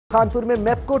खानपुर में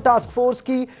MEPCO task force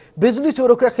की बिजली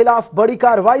चोरों के खिलाफ बड़ी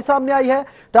कार्रवाई सामने आई है।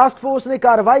 टास्क फोर्स ने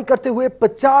कार्रवाई करते हुए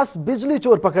 50 बिजली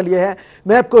चोर पकड़ लिए हैं।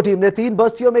 मैपको टीम ने 3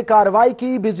 बस्तियों में कार्रवाई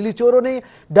की। बिजली चोरों ने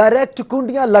डायरेक्ट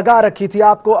कुंडियां लगा रखी थी।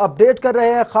 आपको अपडेट कर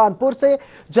रहे हैं खानपुर से,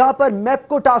 जहां पर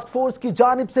मैपको टास्क फोर्स की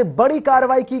जानिब से बड़ी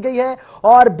कार्रवाई की गई है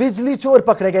और बिजली चोर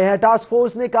पकड़े गए हैं। टास्क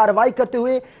फोर्स ने कार्रवाई करते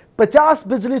हुए 50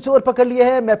 बिजली चोर पकड़ लिए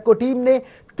हैं। मैपको टीम ने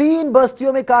 3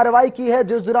 बस्तियों में कार्रवाई की है,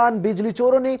 जिस दौरान बिजली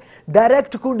चोरों ने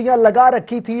डायरेक्ट कुंडियां लगा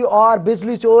रखी थी और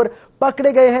बिजली चोर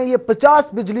पकड़े गए हैं। ये 50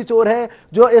 बिजली चोर हैं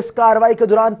जो इस कार्रवाई के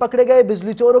दौरान पकड़े गए।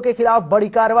 बिजली चोरों के खिलाफ बड़ी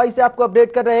कार्रवाई से आपको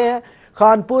अपडेट कर रहे हैं।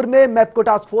 खानपुर में मैपको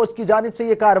टास्क फोर्स की जानिब से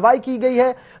यह कार्रवाई की गई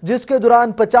है, जिसके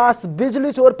दौरान 50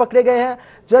 बिजली चोर पकड़े गए हैं।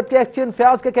 जबकि एक्शन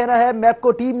फयाज का कहना है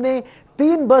मैपको टीम ने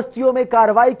 3 बस्तियों में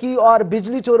कार्रवाई की और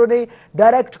बिजली चोरों ने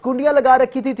डायरेक्ट कुंडियां लगा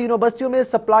रखी थी। तीनों बस्तियों में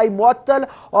सप्लाई मुअत्तल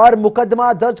और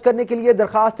मुकदमा दर्ज करने के लिए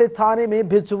दरखास्तें थाने में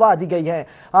भिजवा दी गई हैं।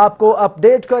 आपको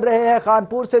अपडेट कर रहे हैं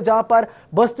खानपुर से, जहां पर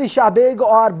बस्ती शाहबेग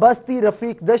और बस्ती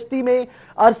रफीक दश्ती में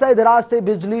अरसा दराज से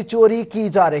बिजली चोरी की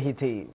जा रही थी।